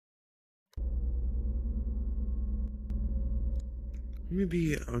Let me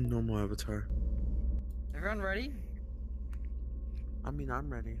be a normal avatar. Everyone ready? I mean, I'm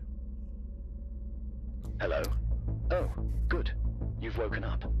ready. Hello? Oh, good. You've woken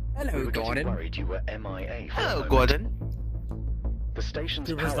up. Hello, We were getting Gordon. worried you were MIA for a Hello, moment. Gordon. The station's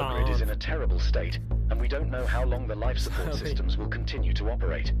It was power grid is on. in a terrible state, and we don't know how long the life support Sorry. systems will continue to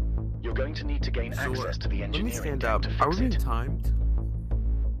operate. You're going to need to gain access to the Let me engineering stand deck up. to Are we fix being it. timed?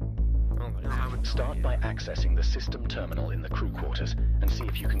 Oh my No, god. I would Start by accessing the system terminal in the crew quarters and see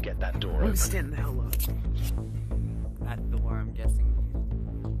if you can get that door Let me open. stand the hell up. That door, I'm guessing.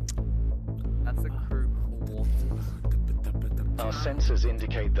 That's a crew core. Our sensors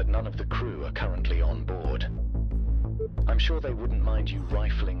indicate that none of the crew are currently on board. I'm sure they wouldn't mind you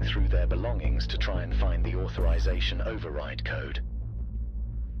rifling through their belongings to try and find the authorization override code.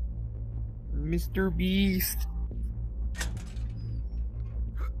 Mr. Beast.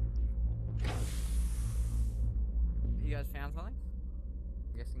 You guys found something?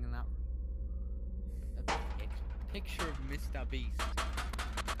 I'm guessing in that. A picture of Mr. Beast.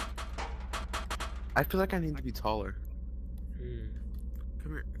 I feel like I need to be taller. Hmm.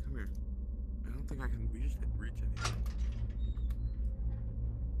 Come here, come here. I don't think I can reach anything.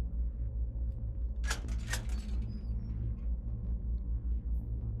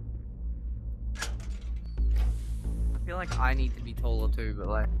 I feel like I need to be taller too, but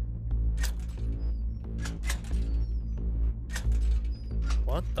like.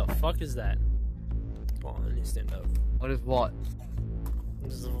 What the fuck is that? Well, I need to stand up. What is what?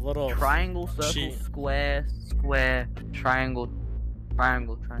 There's a little Triangle, circle, sheet. square, square, triangle,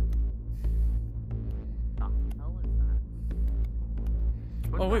 triangle, triangle. The hell is that?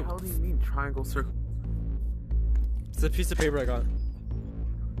 What Oh, the wait. hell do you mean triangle, circle? It's a piece of paper I got.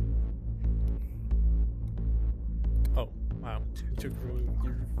 Oh, wow. You took from me,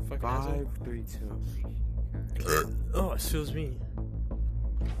 you fucking asshole. 5, 3, 2. Oh, it feels me.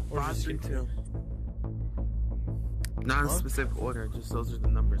 Or 5, just 3, keep 2. Not in Huh? specific order, just those are the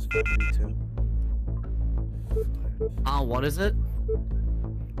numbers. 5, 3, 2. What is it?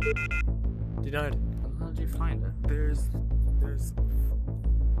 Denied. How did you find it? There's.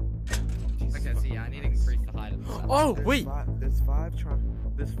 Okay, so yeah, I need to increase the height of the cell. Oh, There's wait! There's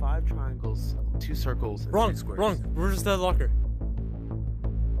five triangles, 2 circles, and Wrong, 3 squares. wrong. Where's that locker?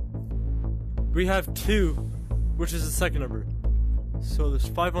 We have 2, which is the second number. So there's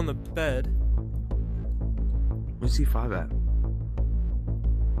 5 on the bed. Where's C5 at?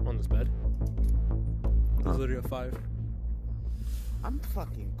 On this bed. There's Oh. literally a 5. I'm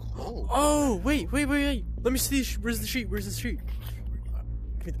fucking cold. Oh, wait. Let me see. Where's the sheet? Where's the sheet? Give me that.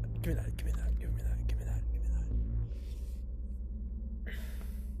 Give me that. Give me that. Give me that. Give me that.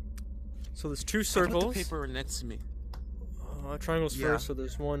 So there's 2 I put circles. the paper next to me. Triangles Yeah. first. So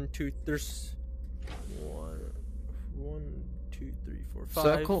there's 1, 2. There's 1, 2, 3, 4, 5.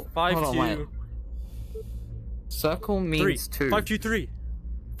 Circle? 5, Hold on, 2. wait. Circle 3. means 2. 5, 2, 3.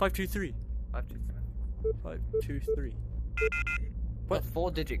 5, 2, 3. 5, 2, 5, 2, 3. What?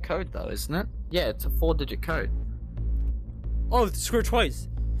 4-digit code though, isn't it? Yeah, it's a 4-digit code. Oh, it's squared twice.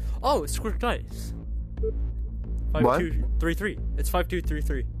 Oh, it's squared twice. 5, What? 2, 3, 3. It's 5, 2, 3,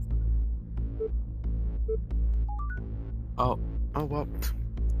 3. Oh well.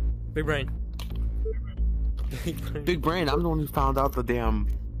 Big brain. Big brain. I'm the one who found out the damn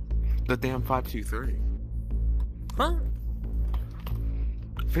 523. Huh?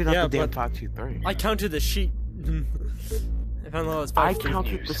 Figured Yeah, out the damn but 523. I counted the sheet. I found out it was I 5, 3,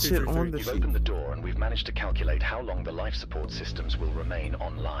 counted 3, the 3, shit 3, 3. on the You've sheet. opened the door and we've managed to calculate how long the life support systems will remain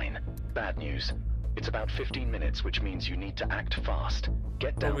online. Bad news. It's about 15 minutes, which means you need to act fast.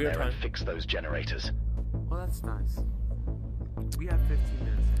 Get down we have there and time. fix those generators. Well, that's nice. We have 15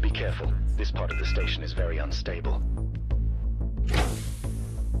 minutes. Be careful. This part of the station is very unstable.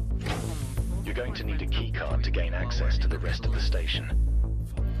 You're going to need a key card to gain access to the rest of the station.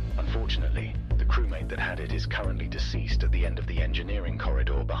 Unfortunately, the crewmate that had it is currently deceased at the end of the engineering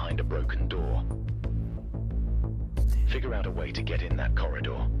corridor behind a broken door. Figure out a way to get in that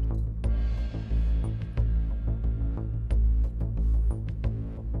corridor.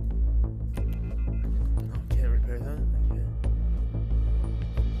 Can't repair that. Okay.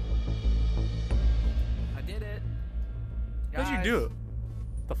 I did it. How'd you do it?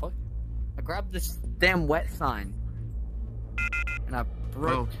 The fuck? I grabbed this damn wet sign. And I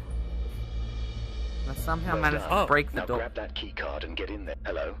broke. I somehow Well managed done. to break the Now door. grab that key card and get in there.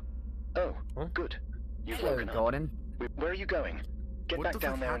 Hello? Oh, Huh? good. You've Hello, woken up. Gordon. Where are you going? Get What back the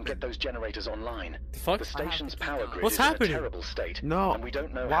down fuck there and get happened? those generators online. The fuck? The station's power grid What's is happening? in a terrible state. No, And we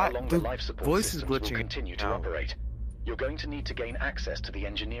don't know why- how long the the life support voice is systems will glitching continue to out. operate. You're going to need to gain access to the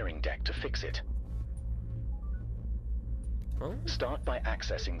engineering deck to fix it. Huh? Start by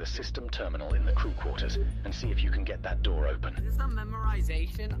accessing the system terminal in the crew quarters and see if you can get that door open. Is this a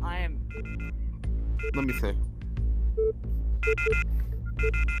memorization? I am. Let me see.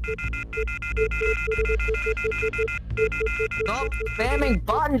 Stop spamming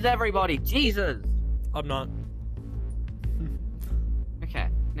buttons, everybody! Jesus! I'm not. Okay,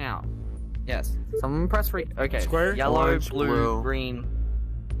 now. Yes. Someone press okay. Square? Yellow, Orange, blue, blue. green.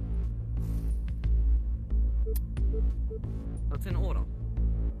 What's in order?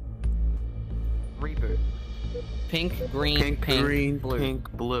 Reboot. Pink, green, pink, green, blue.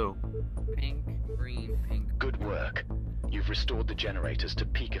 pink, blue. Pink, green, pink. Good work. You've restored the generators to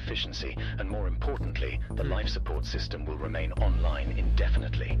peak efficiency, and more importantly, the life support system will remain online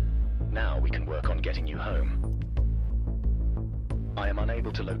indefinitely. Now we can work on getting you home. I am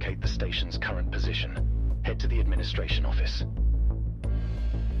unable to locate the station's current position. Head to the administration office.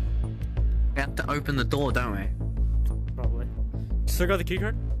 We have to open the door, don't we? Probably. Still got the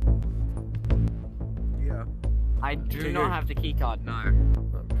keycard? Yeah, I do Okay, not good. have the keycard, no.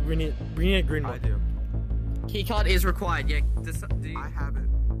 We need a green I one. do. Keycard is required, yeah. Do you... I have it.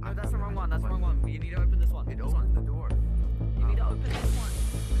 No, that's the wrong one, that's the wrong one. You need to open this one. It This opened one. the door. You need to open this one.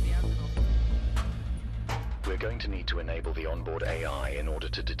 With the admin office. We're going to need to enable the onboard AI in order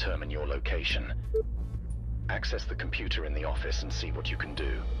to determine your location. Access the computer in the office and see what you can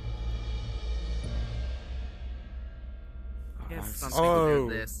do. Yes, I've something to do Oh,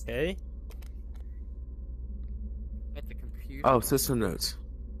 with this. okay. At the computer. Oh, system notes.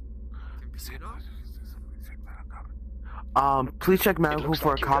 Computer? Please check It medical looks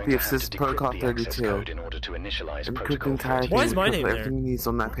for like a you're copy going of to have System to decrypt Protocol the access 32. code in order to initialize Encrypt the Protocol entire 32. Why is my name there? Everything he needs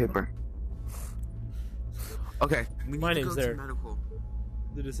on that paper. Okay. We My need to name's go there. To medical.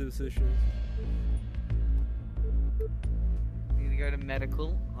 The decision. Need to go to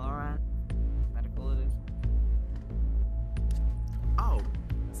medical. Alright. Medical it is. Oh,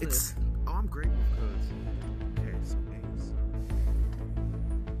 What's it's. this? Oh, I'm great with codes. Okay, so A's.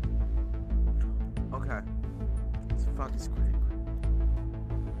 Okay. So fuck is great.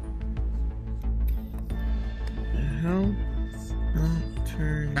 How?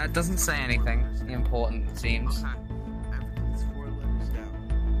 Turn. That doesn't say anything important, it seems. Okay. Everything's 4 letters down.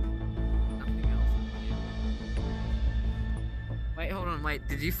 Nothing else. Wait, hold on, wait.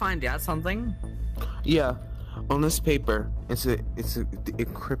 Did you find out something? Yeah. On this paper, it's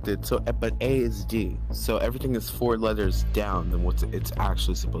encrypted. So, but A is D. So everything is 4 letters down than what it's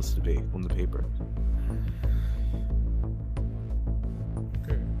actually supposed to be on the paper.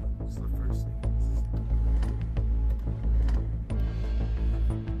 So the first thing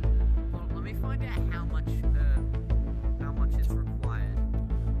Well, let me find out how much it's required.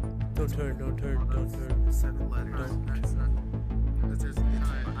 Don't turn. is 7 letters. Don't. That's not. Because there's No,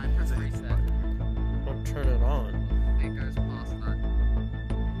 I press reset. Don't turn it on. It goes past that.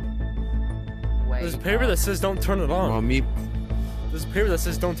 Way There's a paper that past. says don't turn it on. Well, me. There's a paper that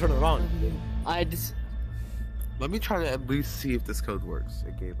says don't turn it on. I just. Let me try to at least see if this code works.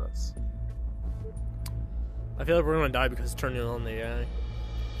 It gave us. I feel like we're gonna die because it's turning on the AI.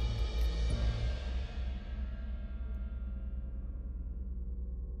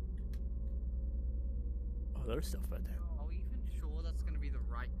 Oh, there's stuff right there. Are we even sure that's gonna be the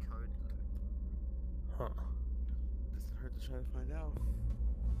right code though? Huh. Doesn't hurt to try to find out.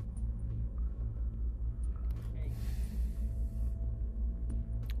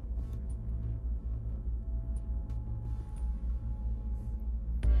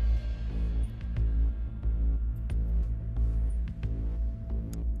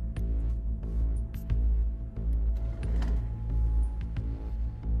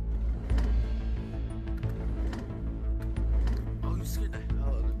 Oh, you scared the hell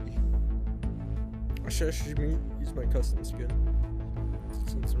out of me. I should use my custom skin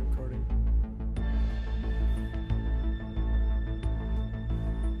since I'm recording.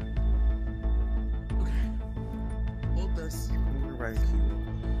 Okay. Hold this. I'm gonna write a key real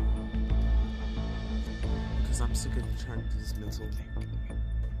quick. Because I'm sick of trying to do this mental.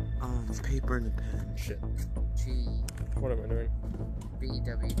 Paper and a pen. Shit. G What am I doing? B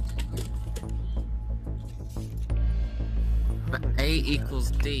W D. But A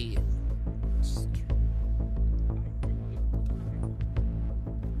equals D.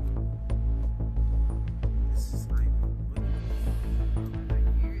 This is not even.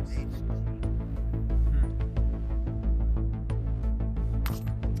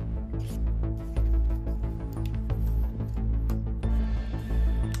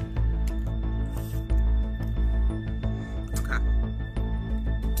 Okay.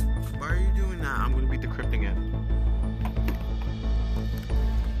 Why are you doing that? I'm gonna be decrypting it.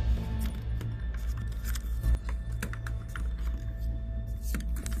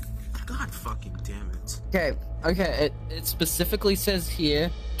 God fucking damn it. Okay, it specifically says here,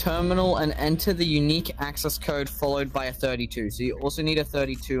 terminal and enter the unique access code followed by a 32. So you also need a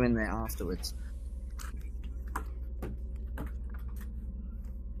 32 in there afterwards.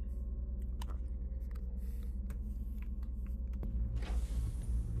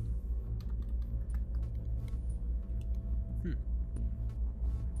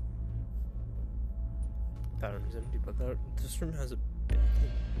 That room's empty, but this room has a bed.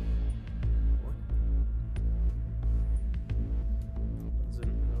 What?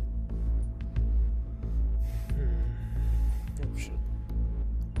 Zoom it up. Oh shit.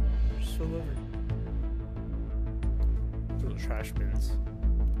 They're just all over. Little trash bins.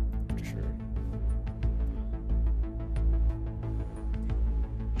 For sure.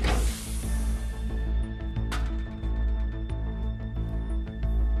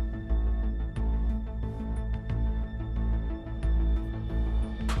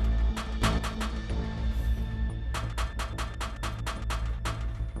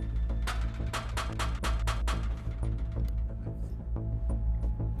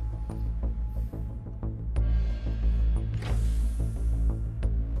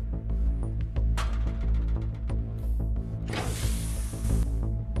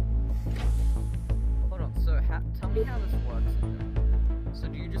 Hold on, so tell me how this works. So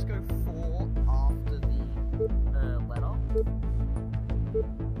do you just go 4 after the letter?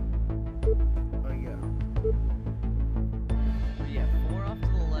 Oh yeah. Oh, yeah, 4 after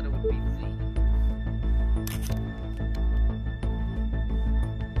the letter would be Z.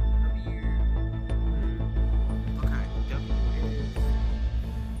 W. Okay. W is.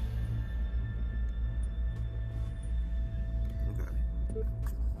 Okay.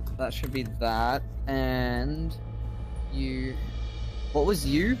 That should be that, and you. What was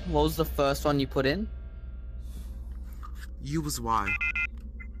you? What was the first one you put in? U was Y.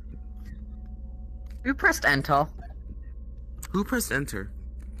 Who pressed enter? Who pressed enter?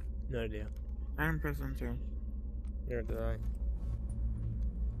 No idea. I didn't press enter. Neither did I.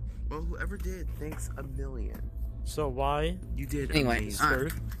 Well, whoever did, thanks a million. So why? You did Anyway, amazing.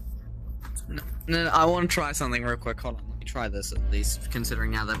 alright. No, I want to try something real quick. Hold on, let me try this at least,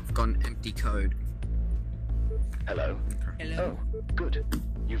 considering now that I've got an empty code. Hello? Hello. Oh, good.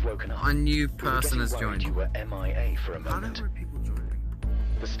 You've woken up. A new We were person getting has worried joined. You were MIA for a How moment. were people joining?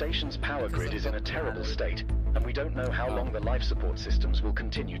 The station's power Because grid of is in the a terrible battery. state, and we don't know how long the life support systems will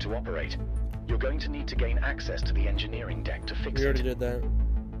continue to operate. You're going to need to gain access to the engineering deck to fix We already it. did that.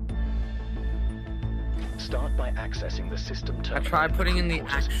 Start by accessing the system I terminal. tried putting in the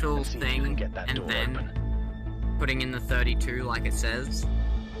quarters actual and see if you can thing get that and door then open. putting in the 32 like it says.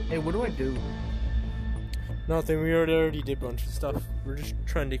 Hey, what do I do? Nothing, we already did a bunch of stuff. We're just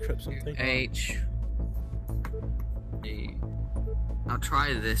trying to decrypt something. H. E. I'll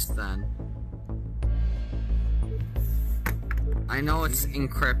try this then. I know it's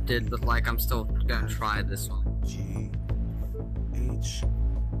encrypted, but like I'm still gonna try this one. G H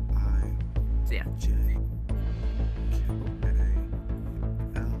I So yeah. J K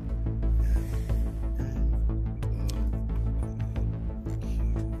A L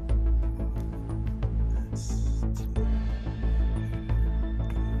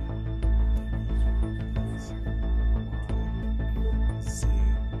Z.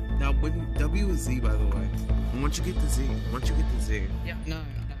 Now, when W is Z, by the way. And once you get to Z, Yeah, no.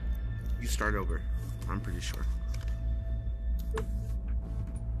 you start over. I'm pretty sure.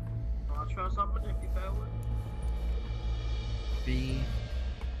 I'll try something if you fail it. V.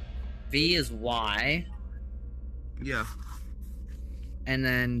 V is Y, Yeah. and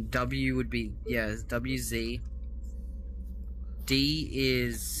then W would be, yeah, it's WZ. D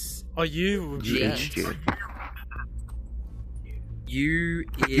is Oh, you would be G. X. U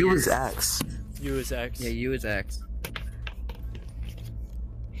is U is X. You is X. Yeah, U is X.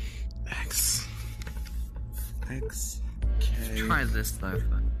 X. X. Let's K. try this though.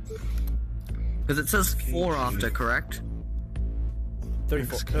 Because it says 4 after, correct?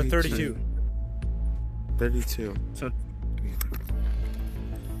 34. XKG. 32. 32. So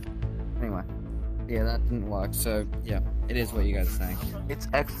anyway, yeah, that didn't work. So yeah, it is what you guys are saying. It's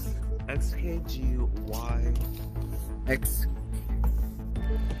X. XKG Y. X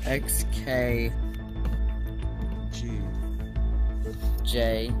K G.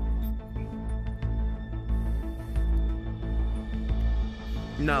 J.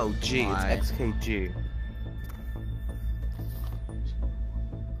 No, G. Y. It's XKG.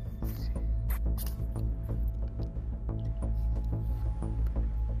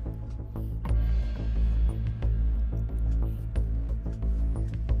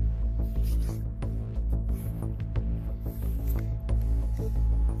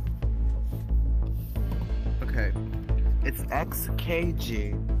 It's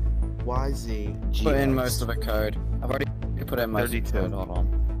XKGYZG. Put in most of the code. I've already put in most of the 32. code. Hold on.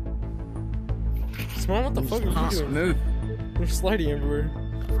 Small, what the fuck are you doing? Move. You're sliding everywhere.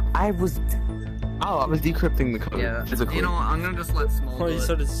 I was decrypting the code. Yeah. physically. You know what? I'm gonna just let Small Oh, do you it.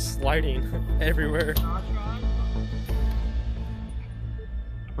 started sliding everywhere. I'll try.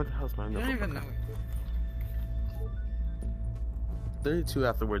 What the hell's my I don't number? even know. 32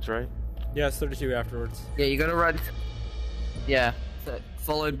 afterwards, right? Yeah, it's 32 afterwards. Yeah, you gotta write. Yeah.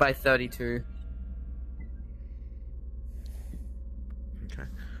 Followed by 32. Okay.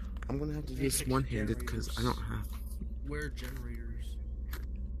 I'm gonna have to do this one-handed because I don't have. Where generators?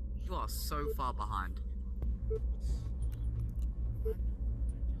 You are so far behind.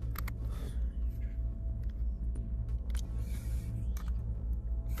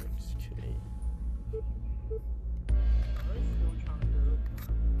 Okay. I'm still trying to do it.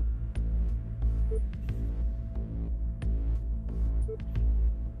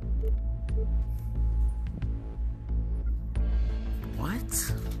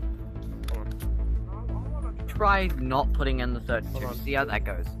 What? Try not putting in the 32. Hold on. See how that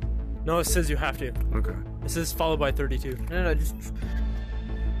goes. No, it says you have to. Okay. It says followed by 32. No, just.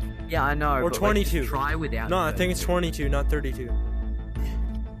 Yeah, I know. Or but, 22. Like, try without. No, I think it's 22, not 32.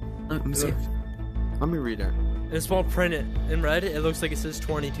 Let me see. Let me read it. And it's small print it in red. It looks like it says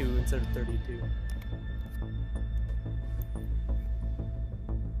 22 instead of 32.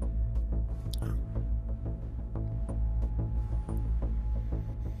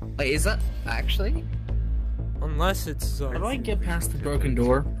 Wait, is that actually? Unless it's. How do I get past the broken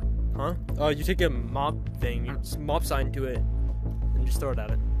door? Huh? Oh, you take a mop thing, you just mop sign to it, and just throw it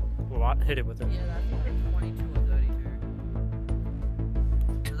at it. Hit it with it. Yeah, that's either 22 or 32.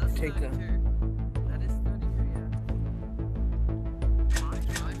 That's Take 32. That is 32, yeah. Try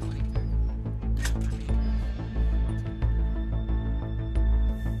 22.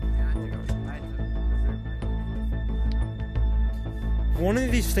 One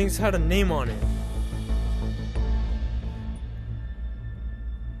of these things had a name on it.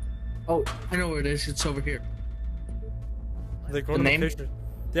 Oh, I know where it is. It's over here. Like The one of name? the pictures.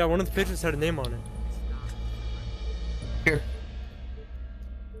 Yeah, one of the pictures had a name on it. Here.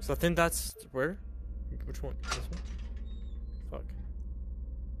 So I think that's where? Which one? This one? Fuck.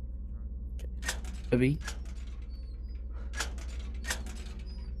 Maybe.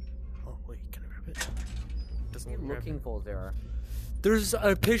 Oh wait, can I grab it? Doesn't What are look you grab looking it. for, Zero? There's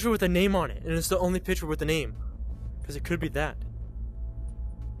a picture with a name on it, and it's the only picture with a name. Because it could be that.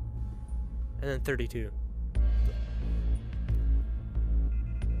 And then 32.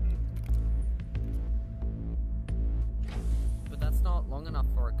 But that's not long enough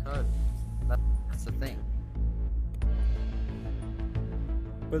for a code. That's the thing.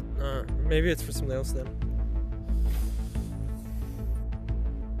 But maybe it's for something else then.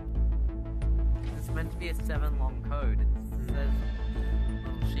 It's meant to be a 7-long code. It says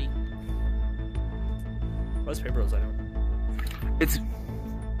little sheet. What's paper upside down? It's.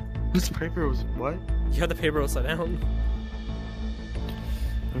 This paper was what? You had the paper upside down.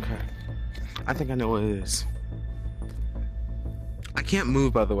 Okay. I think I know what it is. I can't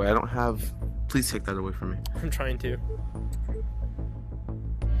move, by the way. I don't have. Please take that away from me. I'm trying to.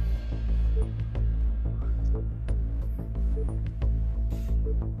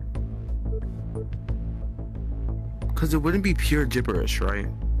 Because it wouldn't be pure gibberish, right?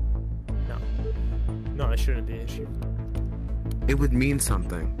 No. No, it shouldn't be an issue. It would mean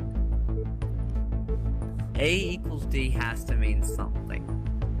something. A equals D has to mean something.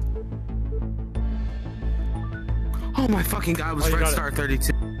 Oh my fucking god, I was Oh, you Red got it. Star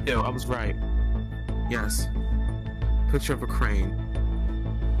 32. Yo, I was right. Yes. Picture of a crane.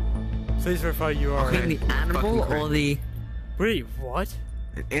 Please verify you are. Okay. The animal Fucking or the. Wait, what?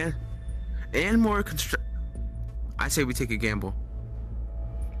 And more construct. I say we take a gamble.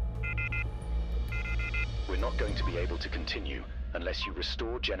 We're not going to be able to continue unless you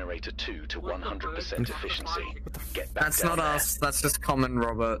restore Generator 2 to 100% efficiency. Get back That's down not there. us. That's just common,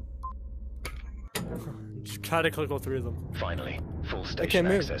 Robert. Just try to click all three of them. Finally, full can't station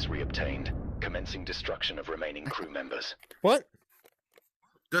move. access reobtained. Commencing destruction of remaining crew members. What?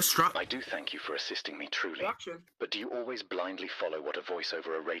 Destruct. I do thank you for assisting me truly, Action. but do you always blindly follow what a voice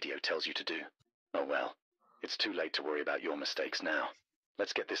over a radio tells you to do? Oh well, it's too late to worry about your mistakes now.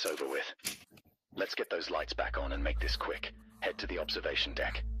 Let's get this over with. Let's get those lights back on and make this quick. Head to the observation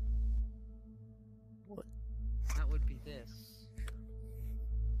deck. That would be this.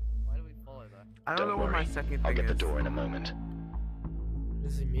 Why do we follow that? I don't know what my second I'll thing get the is. door in a moment. What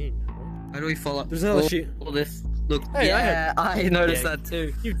does he mean? What? Why do we follow? There's another sheet. All this. Look. Hey, yeah, I noticed Yeah. that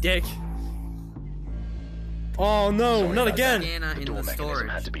too. You dick. Oh no, Sorry not about again! Scanner The in door the mechanism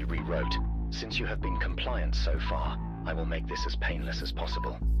storage. had to be rewrote. Since you have been compliant so far, I will make this as painless as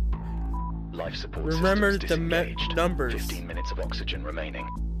possible. Life support Remember systems the disengaged. numbers. 15 minutes of oxygen remaining.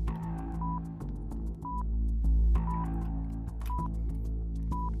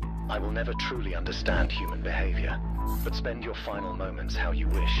 I will never truly understand human behavior, but spend your final moments how you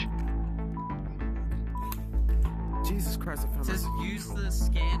wish. Jesus Christ, I It found says my... use the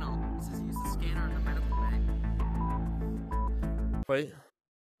scanner. It says use the scanner in the medical bay. Wait.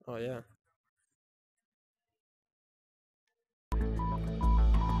 Oh yeah.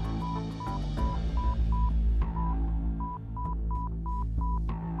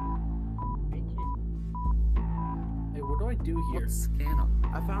 Hey, what do I do here? What scanner?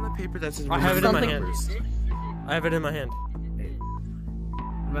 I found a paper that says... I have it in my hand. numbers. I have it in my hand.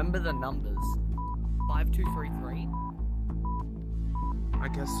 Remember the numbers. 5233. I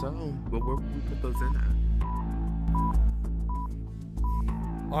guess so. But where we put those in at?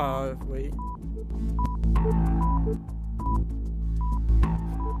 Wait.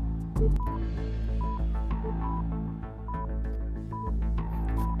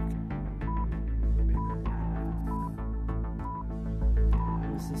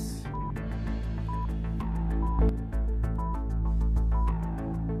 This is...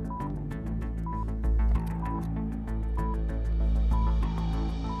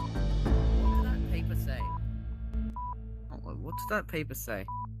 What did that paper say? Oh, what does that paper say?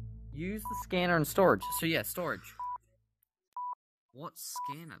 Use the scanner in storage. So yeah, storage. What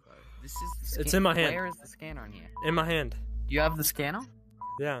scanner though? This is the It's in my hand. Where is the scanner in here? in my hand. You have the scanner?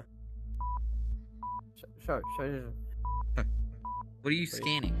 Yeah. Show. What are you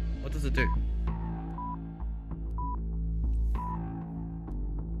scanning? What does it do?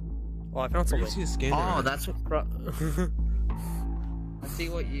 Oh, I found Where do you something. see a scanner Oh, at? that's what. I see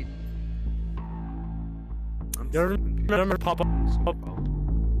what you. I'm You so confused. remember pop up?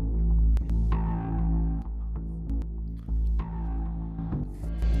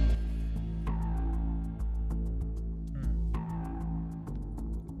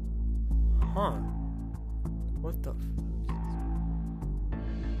 Huh. What the f...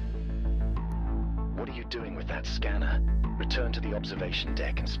 What are you doing with that scanner? Return to the observation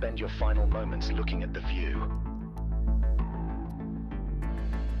deck and spend your final moments looking at the view.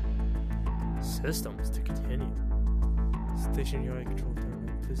 Systems to continue. Station UI control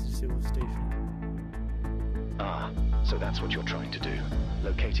terminal. Please disable station. Ah, so that's what you're trying to do.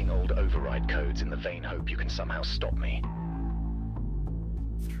 Locating old override codes in the vain hope you can somehow stop me.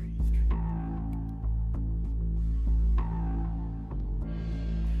 3.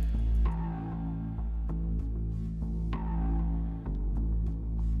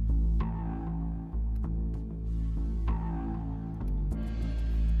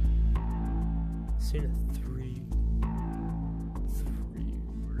 Seen a 3. 3.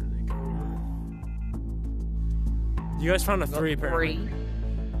 Where did they go? You guys found a 3 apparently.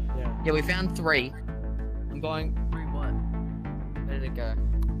 Yeah. Yeah, we found 3. I'm going 3 what? Where did it go?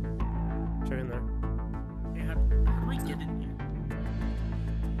 Check in there. Hey, how do I get in here?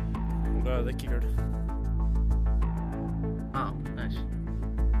 The keycard. Oh, nice.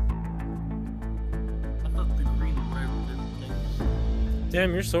 I thought the green and red were different things.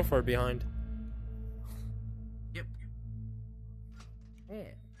 Damn, you're so far behind. Yep. Yeah.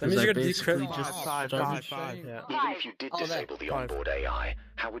 That means you're gonna basically decrypt. just five. Yeah. Even if you did Oh, there. disable the 5. onboard AI,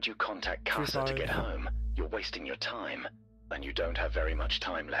 how would you contact Casa to 5. get home? You're wasting your time, and you don't have very much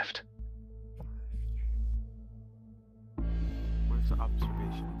time left. Where's the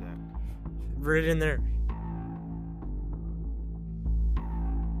observation deck? Right in there.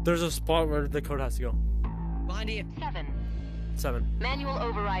 There's a spot where the code has to go. Behind you. 7. Manual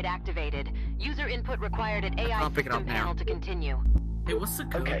override activated. User input required at AI can't pick it system up now. panel to continue. Hey, what's the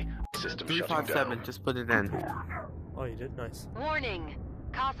code? Okay, system shutting 357. down. Just put it in. Oh, you did? Nice. Warning.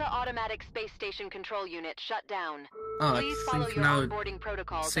 CASA Automatic Space Station Control Unit shut down. Oh, Please follow sync your now. onboarding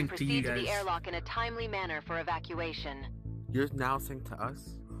protocols and sync to you proceed to the guys. airlock in a timely manner for evacuation. You're now synced to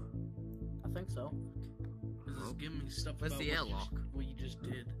us? I think so. This is giving me stuff Where's about the what airlock? what you just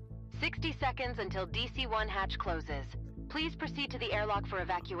did. 60 seconds until DC-1 hatch closes. Please proceed to the airlock for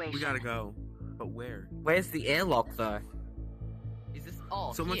evacuation. We gotta go. But where? Where's the airlock though? Is this?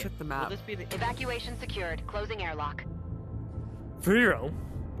 Oh, Someone here. check the map. Will this be the? Evacuation secured. Closing airlock. 3-0.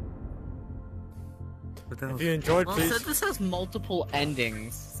 What the hell? If you enjoyed, Well, please. so this has multiple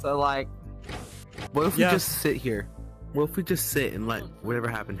endings. So like, What if Yeah. we just sit here? What if we just sit and let whatever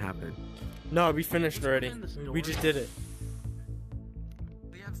happened happen? No, we finished already. Open this We door. just did it.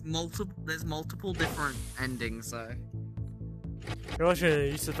 we have multiple. There's multiple different endings. So You're watching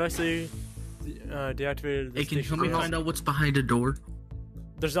Yusuf Vesey. deactivated. Hey, can you help me find out what's behind the door?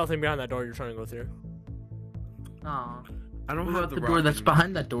 There's nothing behind that door you're trying to go through. Aw. I don't What have about the the door rock that's anymore.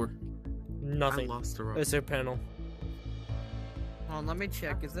 behind that door? Nothing. I lost the rock. It's a panel. Hold on, let me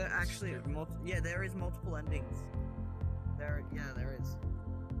check. Is there actually yeah, there is multiple endings. There is.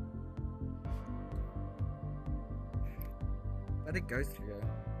 Where did Ghost go?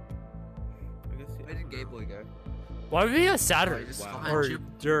 I guess Where did Gay Boy go? Why would we have Saturn Wow. or you.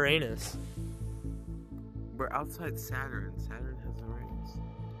 Uranus? We're outside Saturn. Saturn has the rings.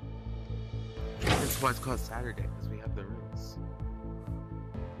 That's why it's called Saturday, because we have the rings.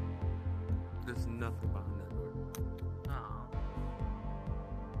 There's nothing behind that door. Aw.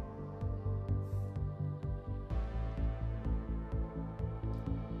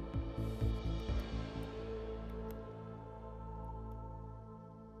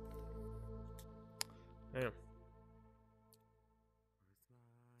 Damn.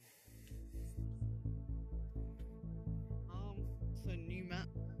 So new map,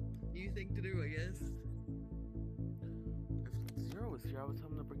 new thing to do, I guess. If Zero was here, I would tell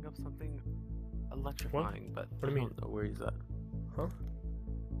him to bring up something electrifying, but What do you I don't know where he's at. Huh?